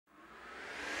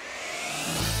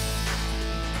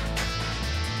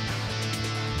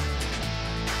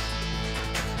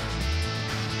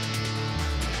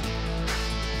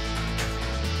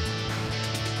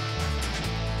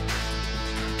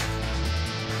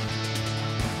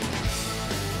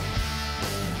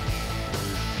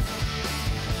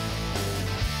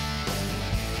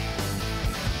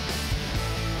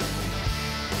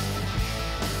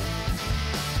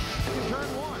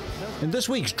In this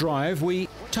week's drive, we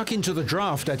tuck into the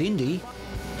draft at Indy,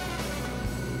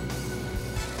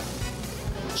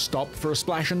 stop for a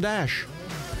splash and dash,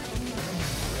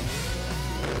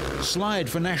 slide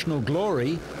for national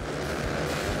glory,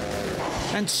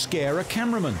 and scare a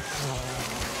cameraman.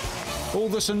 All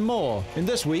this and more in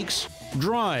this week's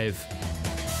Drive.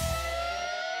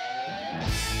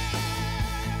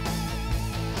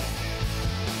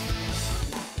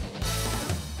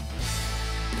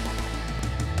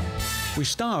 We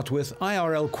start with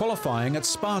IRL qualifying at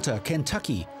Sparta,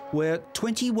 Kentucky, where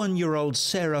 21-year-old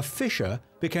Sarah Fisher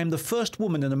became the first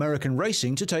woman in American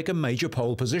racing to take a major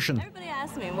pole position. Everybody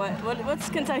asks me, what's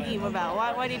Kentucky about?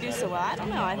 Why do you do so well? I don't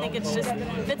know. I think it just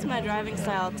fits my driving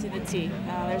style to the T.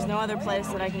 There's no other place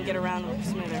that I can get around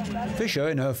smoother. Fisher,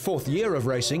 in her fourth year of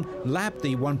racing, lapped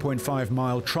the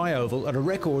 1.5-mile tri-oval at a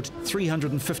record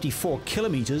 354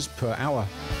 kilometers per hour.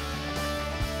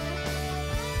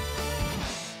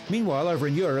 Meanwhile, over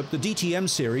in Europe, the DTM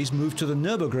series moved to the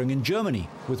Nürburgring in Germany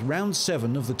with round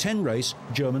 7 of the 10-race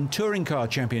German Touring Car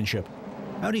Championship.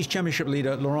 Audi's championship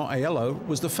leader Laurent Aiello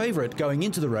was the favourite going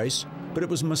into the race, but it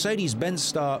was Mercedes-Benz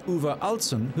star Uwe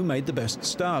Altzen who made the best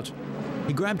start.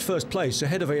 He grabbed first place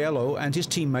ahead of Aiello and his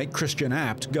teammate Christian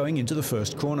Abt going into the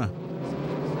first corner.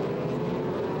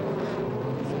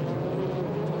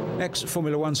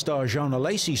 Ex-Formula One star Jean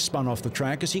Alesi spun off the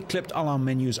track as he clipped Alain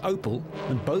Menu's Opel,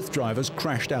 and both drivers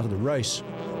crashed out of the race.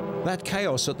 That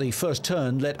chaos at the first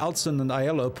turn let Altzen and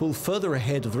Aiello pull further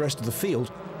ahead of the rest of the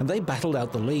field, and they battled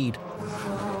out the lead.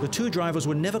 The two drivers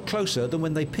were never closer than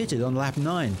when they pitted on lap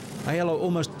 9, Aiello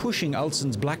almost pushing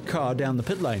Altzen's black car down the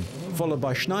pit lane, followed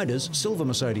by Schneider's silver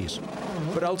Mercedes.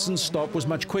 But Altzen's stop was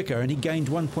much quicker and he gained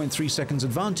 1.3 seconds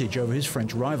advantage over his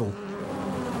French rival.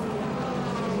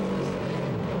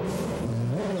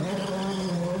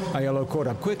 Aiello caught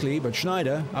up quickly, but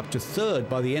Schneider, up to third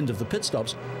by the end of the pit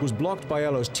stops, was blocked by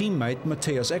Aiello's teammate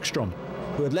Matthias Ekstrom,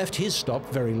 who had left his stop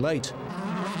very late.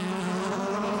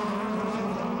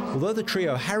 Although the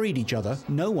trio harried each other,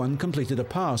 no one completed a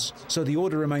pass, so the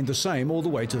order remained the same all the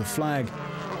way to the flag.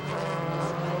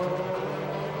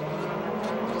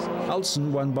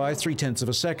 Altzen won by 0.3 of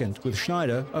a second, with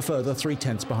Schneider a further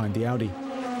 0.3 behind the Audi.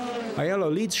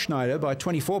 Aiello leads Schneider by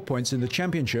 24 points in the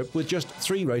championship with just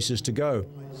 3 races to go.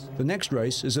 The next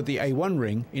race is at the A1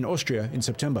 ring in Austria in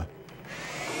September.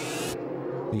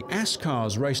 The AS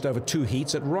cars raced over 2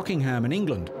 heats at Rockingham in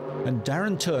England, and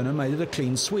Darren Turner made it a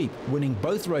clean sweep, winning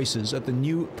both races at the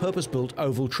new purpose-built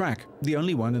oval track, the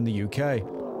only one in the UK.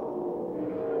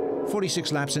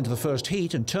 46 laps into the first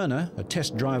heat, and Turner, a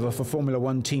test driver for Formula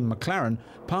One team McLaren,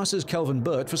 passes Kelvin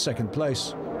Burt for second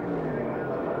place.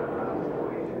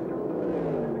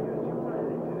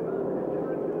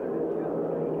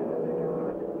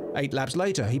 Eight laps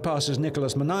later, he passes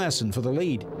Nicholas Manayasen for the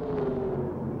lead.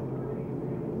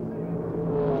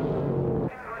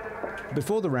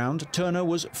 Before the round, Turner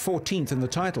was 14th in the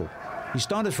title. He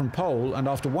started from pole and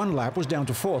after 1 lap was down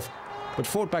to 4th, but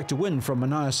fought back to win from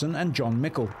Manayasen and John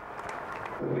Mickle.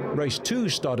 Race 2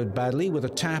 started badly with a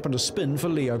tap and a spin for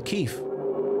Leo Keefe.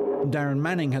 Darren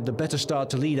Manning had the better start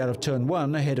to lead out of turn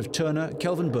 1 ahead of Turner,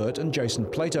 Kelvin Burt and Jason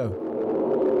Plato.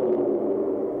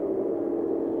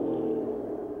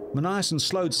 Manayasen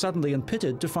slowed suddenly and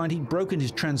pitted to find he'd broken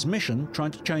his transmission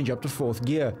trying to change up to 4th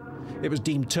gear. It was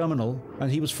deemed terminal and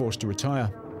he was forced to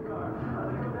retire.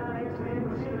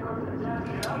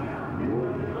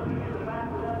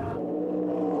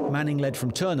 Manning led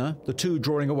from Turner, the two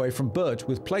drawing away from Burt,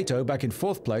 with Plato back in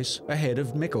 4th place ahead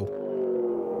of Mickle.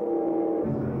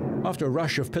 After a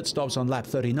rush of pit stops on lap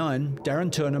 39,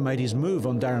 Darren Turner made his move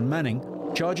on Darren Manning,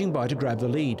 charging by to grab the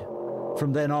lead.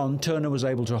 From then on, Turner was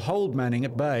able to hold Manning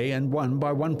at bay and won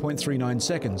by 1.39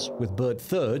 seconds, with Burt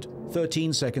third,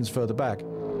 13 seconds further back.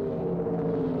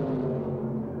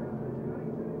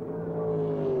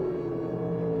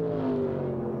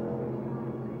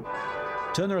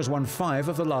 Turner has won 5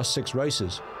 of the last 6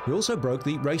 races. He also broke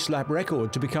the race lap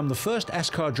record to become the first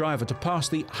ASCAR driver to pass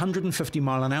the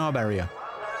 150-mile-an-hour barrier.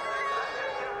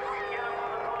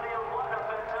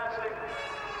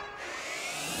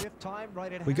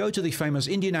 We go to the famous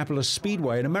Indianapolis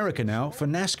Speedway in America now for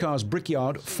NASCAR's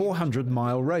Brickyard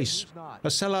 400-mile race. A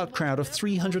sellout crowd of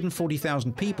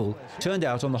 340,000 people turned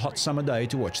out on the hot summer day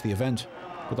to watch the event.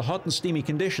 But the hot and steamy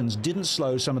conditions didn't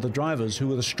slow some of the drivers who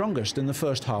were the strongest in the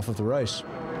first half of the race.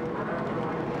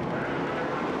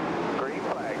 Green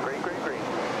flag, green, green, green.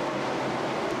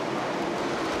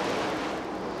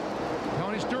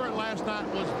 Stewart last night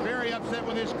was very upset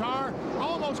with his car.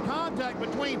 Almost contact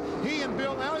between he and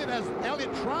Bill Elliott as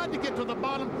Elliott tried to get to the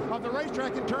bottom of the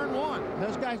racetrack in turn one.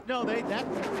 Those guys know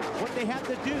that's what they have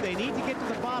to do. They need to get to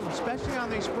the bottom, especially on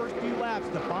these first few laps.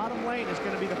 The bottom lane is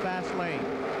going to be the fast lane.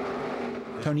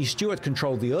 Tony Stewart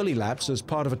controlled the early laps as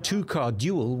part of a two-car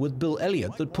duel with Bill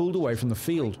Elliott that pulled away from the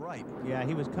field. Yeah,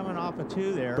 he was coming off a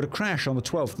 2 there. But a crash on the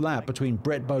 12th lap between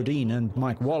Brett Bodine and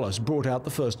Mike Wallace brought out the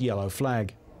first yellow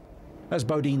flag. As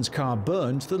Bodine's car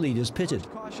burned, the leaders pitted.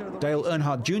 Dale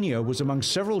Earnhardt Jr. was among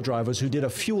several drivers who did a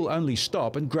fuel-only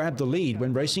stop and grabbed the lead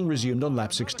when racing resumed on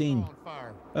lap 16.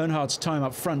 Earnhardt's time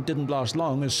up front didn't last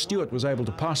long as Stewart was able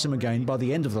to pass him again by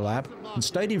the end of the lap and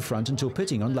stayed in front until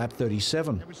pitting on lap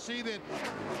 37.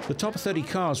 The top 30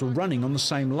 cars were running on the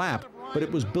same lap, but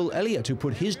it was Bill Elliott who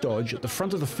put his Dodge at the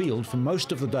front of the field for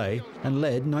most of the day and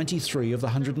led 93 of the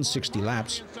 160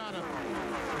 laps.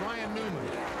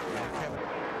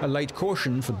 A late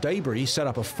caution for debris set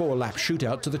up a 4-lap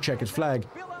shootout to the checkered flag,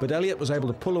 but Elliott was able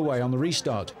to pull away on the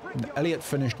restart, and Elliott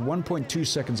finished 1.2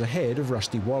 seconds ahead of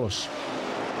Rusty Wallace.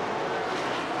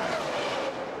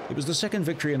 It was the second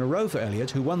victory in a row for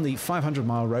Elliott, who won the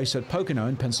 500-mile race at Pocono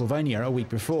in Pennsylvania a week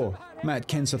before. Matt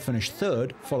Kenseth finished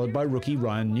third, followed by rookie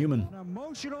Ryan Newman.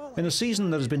 In a season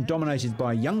that has been dominated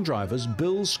by young drivers,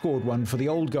 Bill scored one for the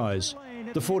old guys.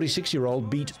 The 46-year-old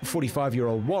beat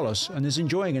 45-year-old Wallace and is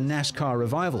enjoying a NASCAR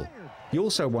revival. He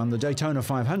also won the Daytona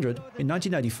 500 in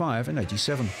 1985 and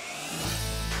 87.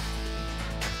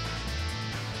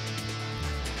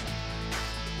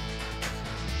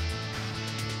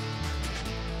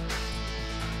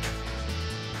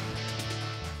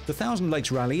 The Thousand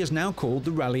Lakes Rally is now called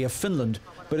the Rally of Finland,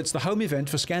 but it's the home event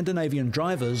for Scandinavian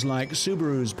drivers like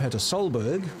Subaru's Petter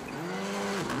Solberg,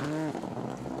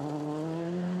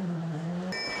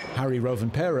 Harry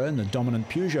Rovanperä in the dominant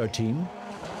Peugeot team,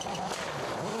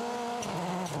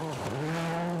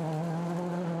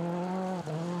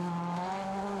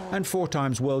 and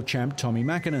 4-time world champ Tommi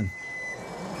Mäkinen.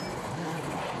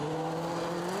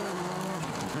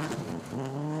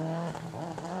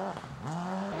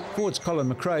 Ford's Colin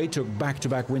McRae took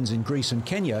back-to-back wins in Greece and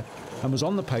Kenya and was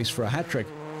on the pace for a hat-trick.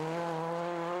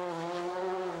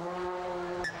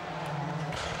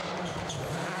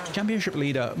 Championship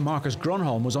leader Marcus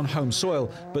Gronholm was on home soil,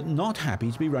 but not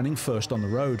happy to be running first on the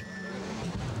road.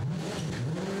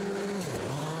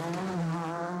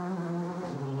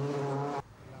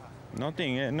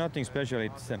 Nothing special.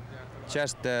 It's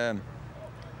just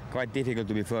quite difficult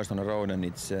to be first on the road, and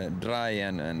it's dry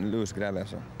and loose gravel.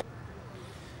 So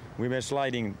we were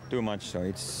sliding too much,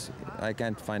 so I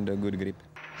can't find a good grip.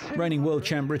 Reigning world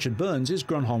champ Richard Burns is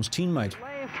Gronholm's teammate.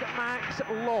 Left Max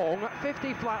long,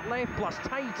 50 flat left plus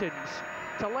tightens.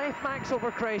 To left Max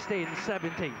over crest in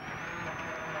 70.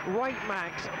 Right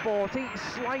Max 40,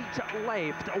 slight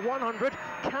left 100,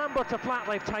 camber to flat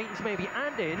left tightens maybe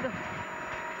and in.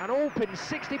 And open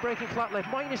 60 braking flat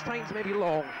left minus tightens maybe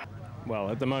long. Well,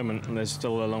 at the moment there's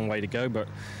still a long way to go, but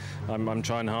I'm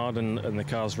trying hard, and the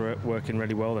car's working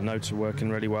really well, the notes are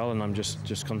working really well, and I'm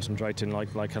just concentrating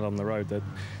like hell on the road.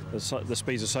 The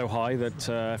speeds are so high that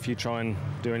if you try and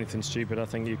do anything stupid, I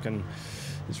think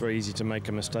it's very easy to make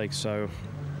a mistake. So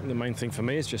the main thing for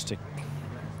me is just to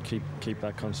keep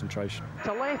that concentration.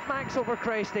 To left Max over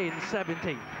crest in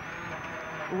 70.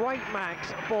 Right Max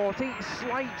 40,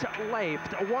 slight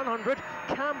left 100,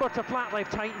 camber to flat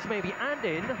left tightens maybe and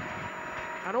in.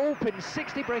 And open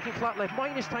 60 braking flat left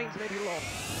minus tightens maybe long.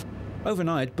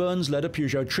 Overnight, Burns led a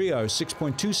Peugeot trio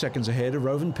 6.2 seconds ahead of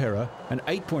Rovanperä and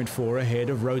 8.4 ahead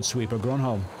of road sweeper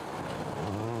Gronholm.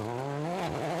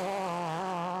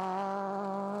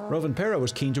 Rovanperä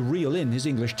was keen to reel in his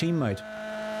English teammate.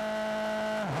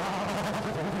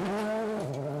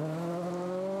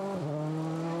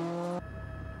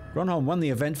 Gronholm won the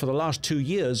event for the last 2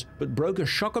 years, but broke a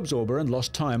shock absorber and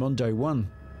lost time on day one.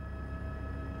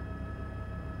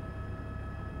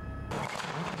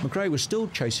 McRae was still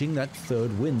chasing that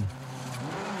third win.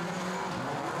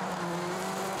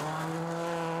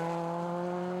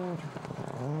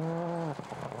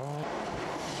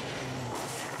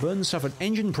 Burns suffered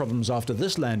engine problems after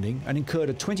this landing and incurred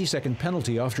a 20-second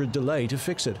penalty after a delay to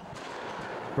fix it.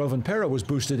 Rovanperä was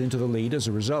boosted into the lead as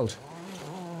a result.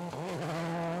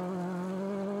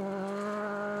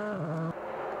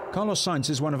 Carlos Sainz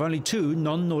is one of only 2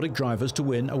 non-Nordic drivers to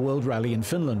win a World Rally in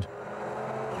Finland.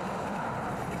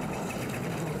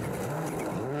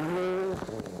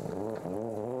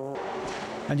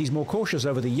 And he's more cautious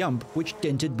over the yump, which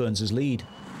dented Burns' lead.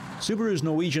 Subaru's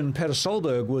Norwegian Petter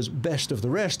Solberg was best of the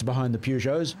rest behind the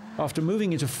Peugeots after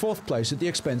moving into 4th place at the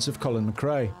expense of Colin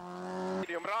McRae.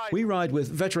 Medium right. We ride with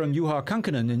veteran Juha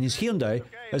Kankkonen in his Hyundai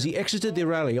as he exited the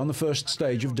rally on the first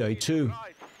stage of day 2.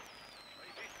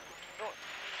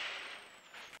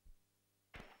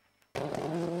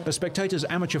 A spectator's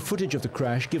amateur footage of the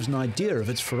crash gives an idea of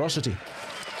its ferocity.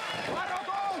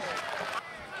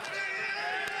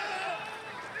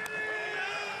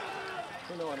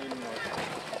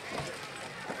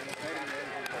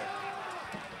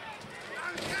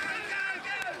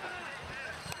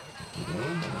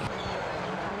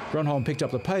 Gronholm picked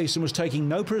up the pace and was taking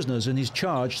no prisoners in his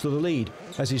charge to the lead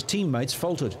as his teammates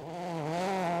faltered.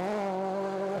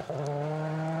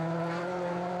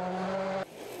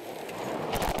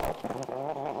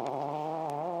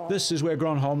 This is where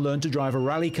Gronholm learned to drive a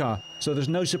rally car, so there's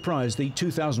no surprise the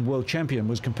 2000 world champion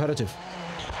was competitive.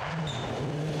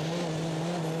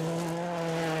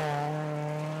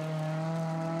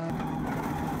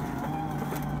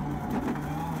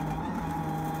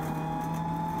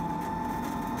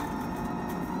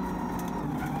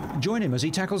 Join him as he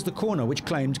tackles the corner which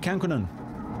claimed Kankkonen.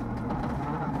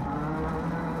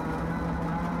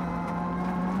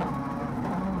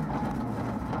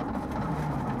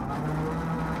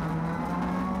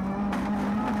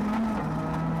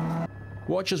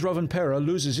 Watch as Rovanperä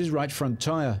loses his right front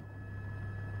tyre.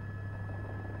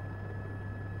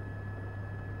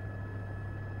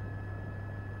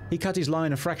 He cut his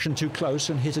line a fraction too close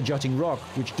and hit a jutting rock,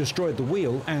 which destroyed the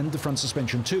wheel and the front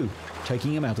suspension too,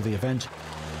 taking him out of the event.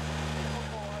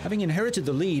 Having inherited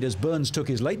the lead as Burns took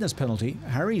his lateness penalty,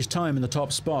 Harry's time in the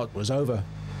top spot was over.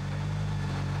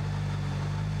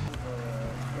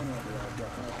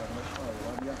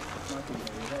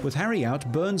 With Harry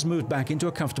out, Burns moved back into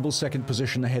a comfortable second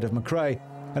position ahead of McRae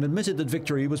and admitted that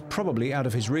victory was probably out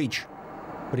of his reach.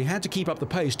 But he had to keep up the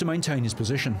pace to maintain his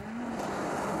position.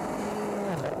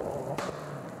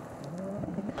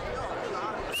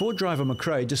 Ford driver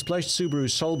McRae displaced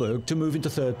Subaru's Solberg to move into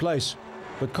third place,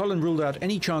 but Colin ruled out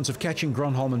any chance of catching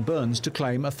Gronholm and Burns to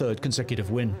claim a third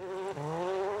consecutive win.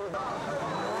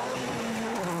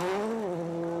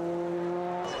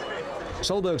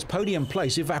 Solberg's podium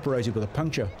place evaporated with a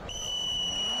puncture.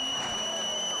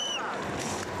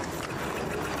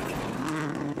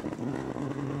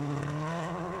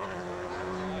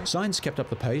 Sainz kept up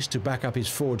the pace to back up his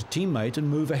Ford teammate and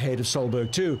move ahead of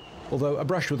Solberg too, although a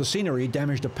brush with the scenery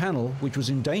damaged a panel which was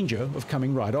in danger of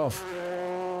coming right off.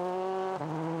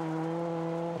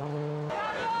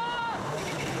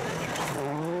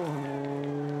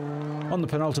 On the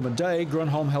penultimate day,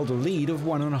 Gronholm held a lead of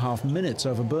 1.5 minutes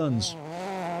over Burns.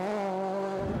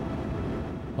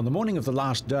 On the morning of the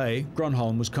last day,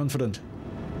 Gronholm was confident.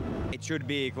 It should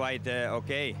be quite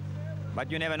okay, but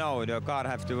you never know. The car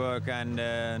have to work and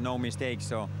no mistakes,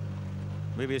 so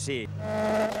we will see.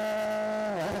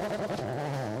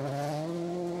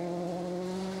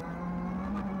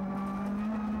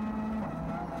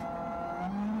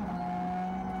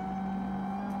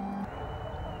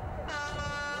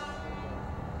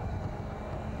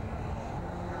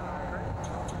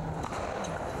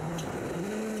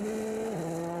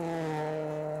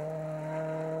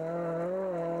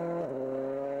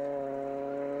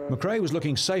 McRae was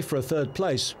looking safe for a third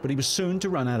place, but he was soon to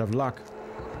run out of luck.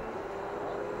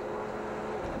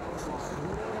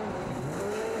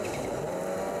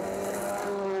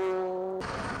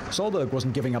 Solberg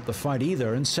wasn't giving up the fight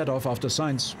either and set off after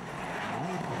Sainz.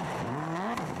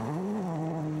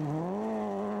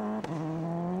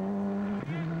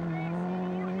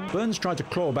 Burns tried to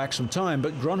claw back some time,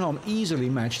 but Gronholm easily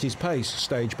matched his pace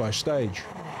stage by stage.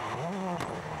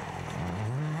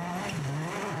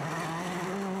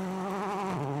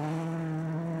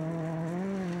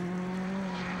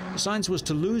 Sainz was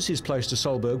to lose his place to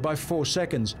Solberg by 4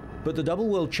 seconds, but the double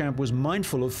world champ was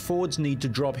mindful of Ford's need to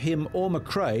drop him or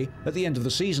McRae at the end of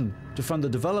the season to fund the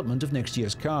development of next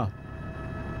year's car.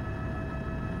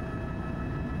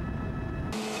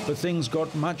 But things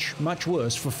got much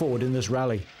worse for Ford in this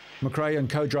rally. McRae and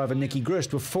co-driver Nicky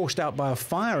Grist were forced out by a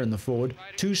fire in the Ford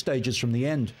 2 stages from the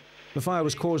end. The fire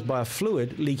was caused by a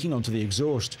fluid leaking onto the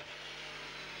exhaust.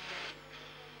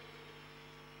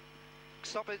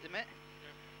 Stop it a minute.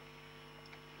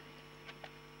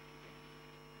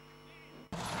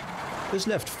 This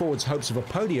left Ford's hopes of a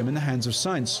podium in the hands of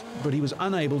Sainz, but he was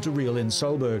unable to reel in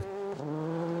Solberg.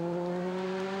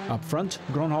 Up front,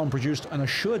 Gronholm produced an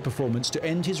assured performance to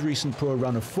end his recent poor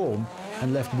run of form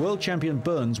and left world champion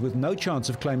Burns with no chance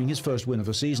of claiming his first win of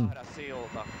the season.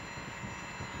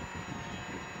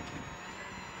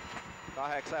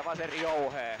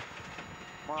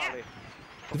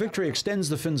 The victory extends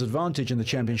the Finn's advantage in the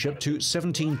championship to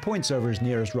 17 points over his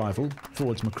nearest rival,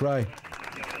 Ford's McRae.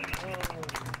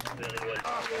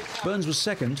 Burns was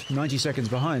second, 90 seconds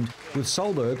behind, with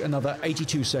Solberg another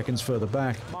 82 seconds further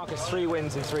back. Marcus, 3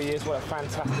 wins in 3 years. What a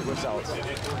fantastic result.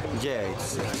 Yeah,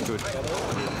 it's good.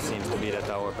 It seems to be that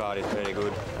our car is very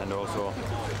good, and also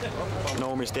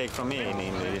no mistake from me in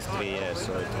these 3 years,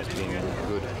 so it has been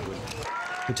good.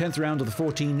 The 10th round of the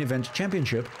 14-event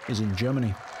championship is in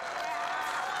Germany.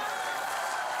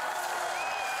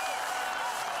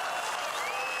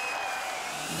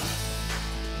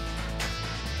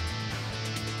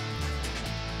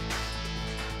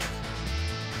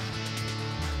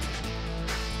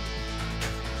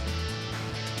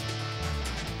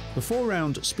 The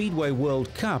 4-round Speedway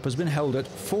World Cup has been held at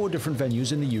 4 different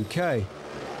venues in the UK.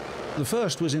 The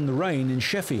first was in the rain in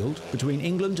Sheffield between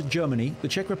England, Germany, the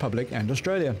Czech Republic and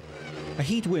Australia. A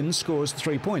heat win scores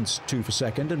 3 points, 2 for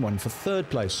second and 1 for third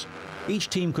place. Each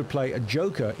team could play a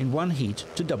joker in one heat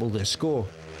to double their score.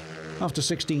 After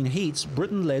 16 heats,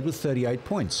 Britain led with 38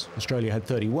 points. Australia had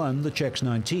 31, the Czechs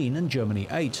 19 and Germany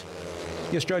 8.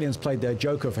 The Australians played their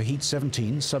joker for heat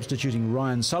 17, substituting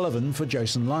Ryan Sullivan for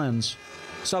Jason Lyons.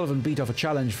 Sullivan beat off a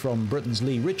challenge from Britain's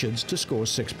Lee Richards to score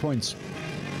 6 points.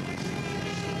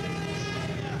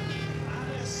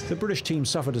 The British team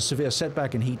suffered a severe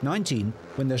setback in Heat 19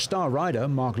 when their star rider,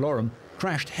 Mark Loram,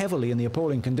 crashed heavily in the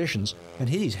appalling conditions and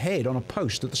hit his head on a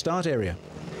post at the start area.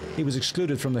 He was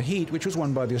excluded from the heat, which was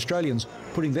won by the Australians,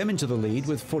 putting them into the lead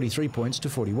with 43 points to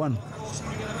 41.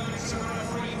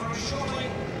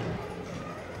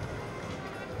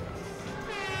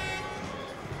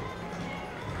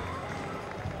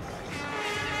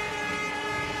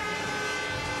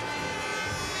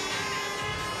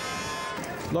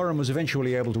 Loram was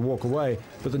eventually able to walk away,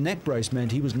 but the neck brace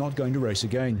meant he was not going to race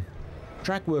again.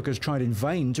 Track workers tried in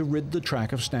vain to rid the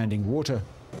track of standing water.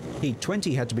 Heat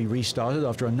 20 had to be restarted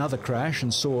after another crash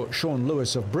and saw Sean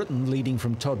Lewis of Britain leading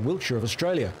from Todd Wiltshire of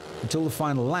Australia until the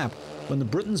final lap, when the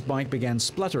Britain's bike began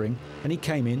spluttering and he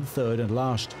came in third and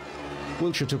last.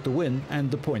 Wiltshire took the win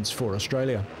and the points for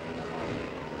Australia.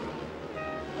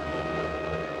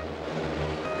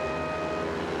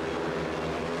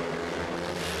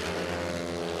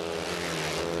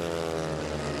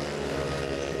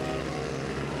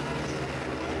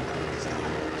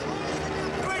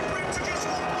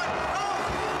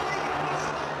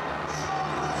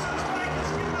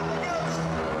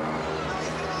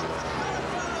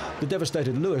 The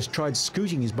devastated Lewis tried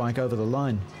scooting his bike over the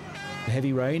line. The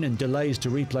heavy rain and delays to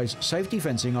replace safety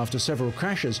fencing after several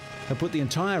crashes have put the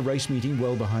entire race meeting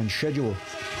well behind schedule.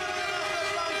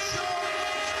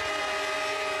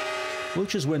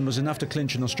 Wiltshire's win was enough to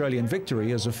clinch an Australian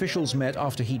victory as officials met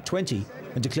after Heat 20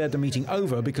 and declared the meeting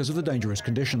over because of the dangerous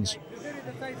conditions.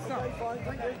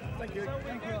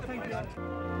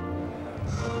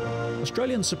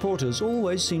 Australian supporters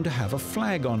always seem to have a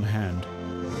flag on hand.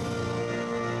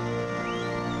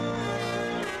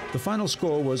 The final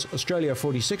score was Australia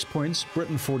 46 points,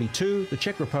 Britain 42, the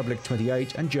Czech Republic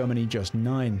 28 and Germany just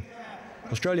 9.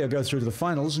 Australia go through to the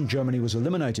finals and Germany was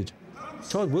eliminated.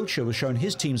 Todd Wiltshire was shown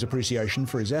his team's appreciation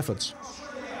for his efforts.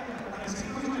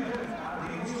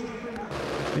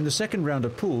 In the second round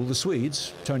of pool, the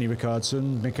Swedes, Tony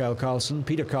Rickardsson, Mikael Karlsson,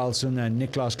 Peter Karlsson and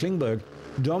Niklas Klingberg,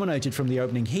 dominated from the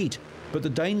opening heat, but the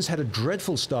Danes had a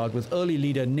dreadful start with early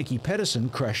leader Nicky Pedersen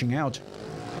crashing out.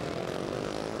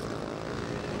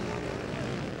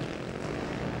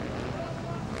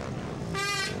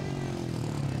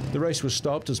 The race was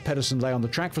stopped as Pedersen lay on the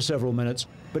track for several minutes,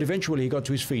 but eventually he got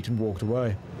to his feet and walked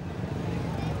away.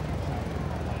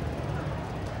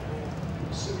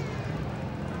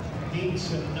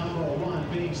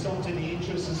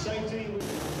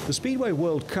 The Speedway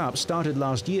World Cup started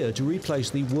last year to replace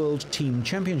the World Team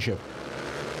Championship.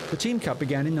 The Team Cup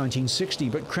began in 1960,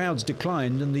 but crowds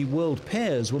declined and the World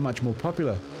Pairs were much more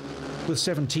popular. With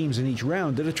 7 teams in each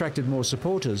round, it attracted more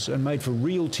supporters and made for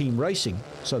real team racing,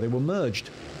 so they were merged.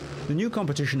 The new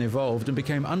competition evolved and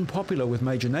became unpopular with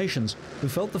major nations who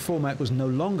felt the format was no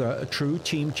longer a true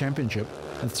team championship,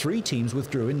 and 3 teams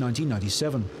withdrew in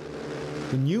 1997.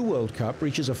 The new World Cup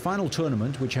reaches a final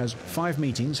tournament which has 5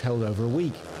 meetings held over a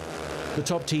week. The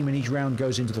top team in each round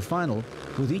goes into the final,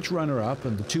 with each runner-up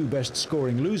and the 2 best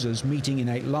scoring losers meeting in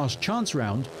a last chance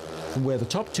round, from where the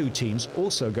top 2 teams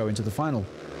also go into the final.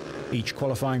 Each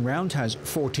qualifying round has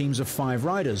 4 teams of 5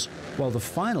 riders, while the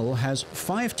final has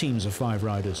 5 teams of 5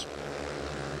 riders.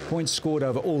 Points scored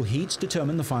over all heats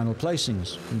determine the final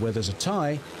placings, and where there's a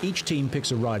tie, each team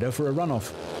picks a rider for a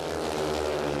runoff.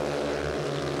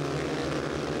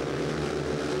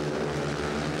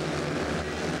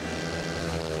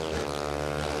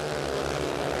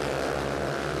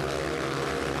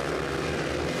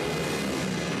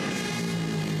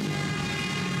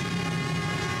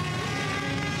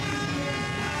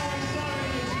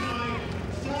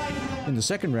 In the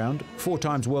second round,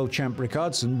 4-times world champ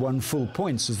Rickardsson won full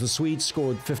points as the Swedes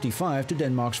scored 55 to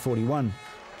Denmark's 41.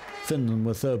 Finland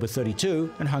were third with 32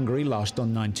 and Hungary last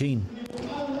on 19.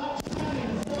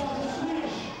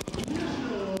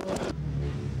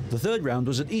 The third round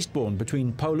was at Eastbourne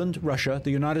between Poland, Russia,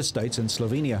 the United States and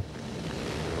Slovenia.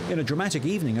 In a dramatic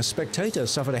evening, a spectator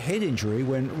suffered a head injury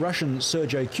when Russian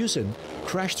Sergei Kusin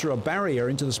crashed through a barrier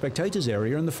into the spectators'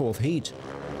 area in the fourth heat.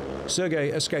 Sergei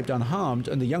escaped unharmed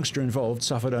and the youngster involved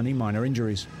suffered only minor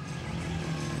injuries.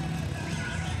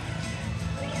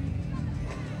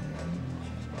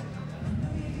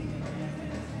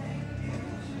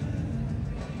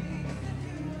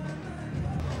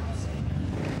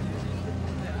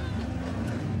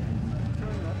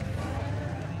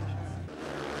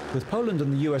 With Poland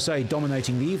and the USA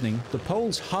dominating the evening, the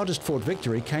Poles' hardest-fought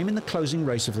victory came in the closing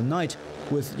race of the night,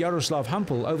 with Jaroslav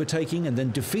Hampel overtaking and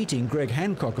then defeating Greg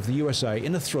Hancock of the USA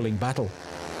in a thrilling battle.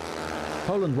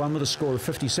 Poland won with a score of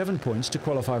 57 points to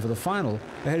qualify for the final,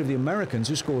 ahead of the Americans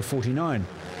who scored 49,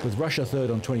 with Russia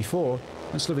third on 24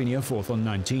 and Slovenia fourth on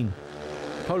 19.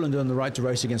 Poland earned the right to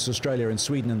race against Australia and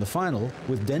Sweden in the final,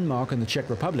 with Denmark and the Czech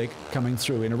Republic coming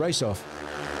through in a race-off.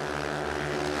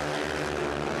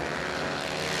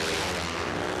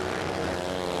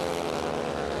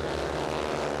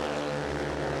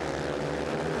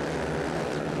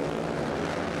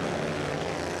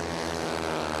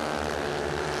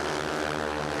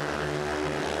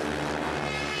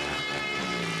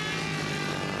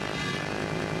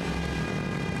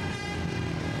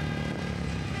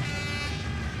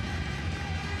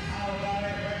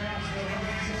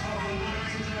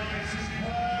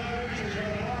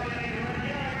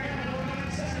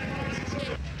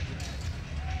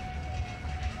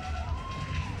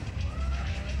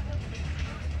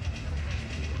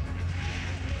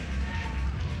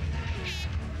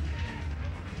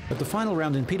 At the final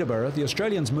round in Peterborough, the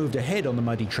Australians moved ahead on the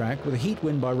muddy track with a heat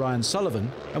win by Ryan Sullivan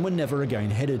and were never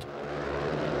again headed.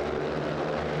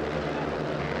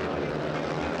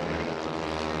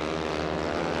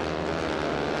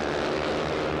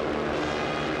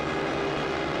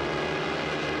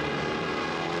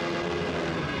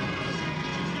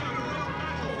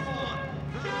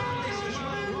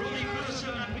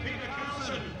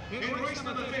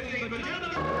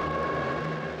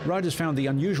 Riders found the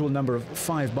unusual number of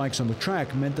 5 bikes on the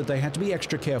track meant that they had to be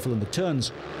extra careful in the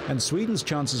turns, and Sweden's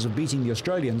chances of beating the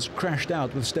Australians crashed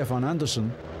out with Stefan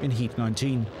Andersson in Heat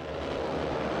 19.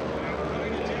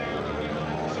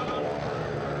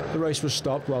 The race was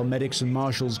stopped while medics and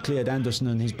marshals cleared Andersson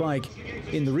and his bike.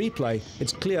 In the replay,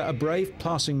 it's clear a brave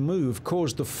passing move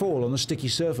caused the fall on the sticky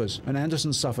surface, and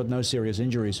Andersson suffered no serious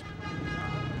injuries.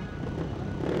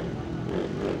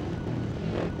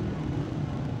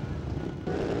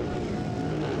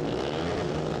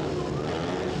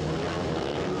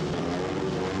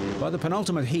 By the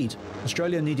penultimate heat,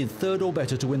 Australia needed third or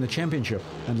better to win the championship,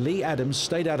 and Lee Adams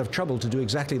stayed out of trouble to do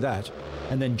exactly that,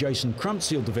 and then Jason Crump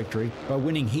sealed the victory by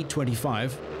winning Heat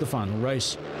 25, the final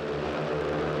race.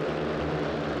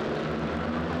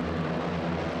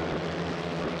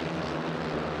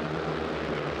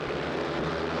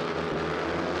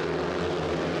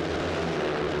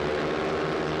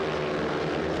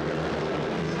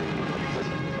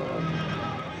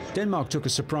 Denmark took a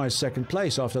surprise second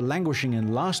place after languishing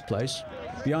in last place.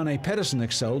 Bjarne Pedersen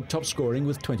excelled, top scoring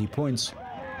with 20 points.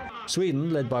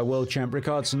 Sweden, led by world champ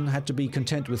Rickardsson, had to be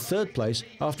content with third place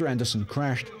after Andersson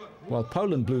crashed, while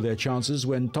Poland blew their chances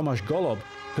when Tomasz Golob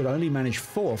could only manage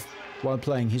fourth while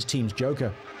playing his team's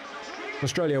joker.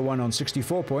 Australia won on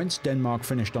 64 points, Denmark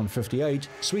finished on 58,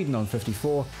 Sweden on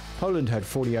 54, Poland had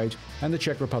 48, and the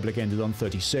Czech Republic ended on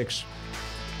 36.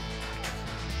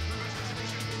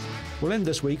 We'll end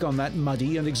this week on that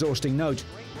muddy and exhausting note,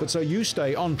 but so you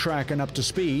stay on track and up to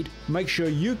speed, make sure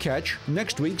you catch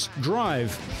next week's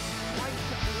Drive.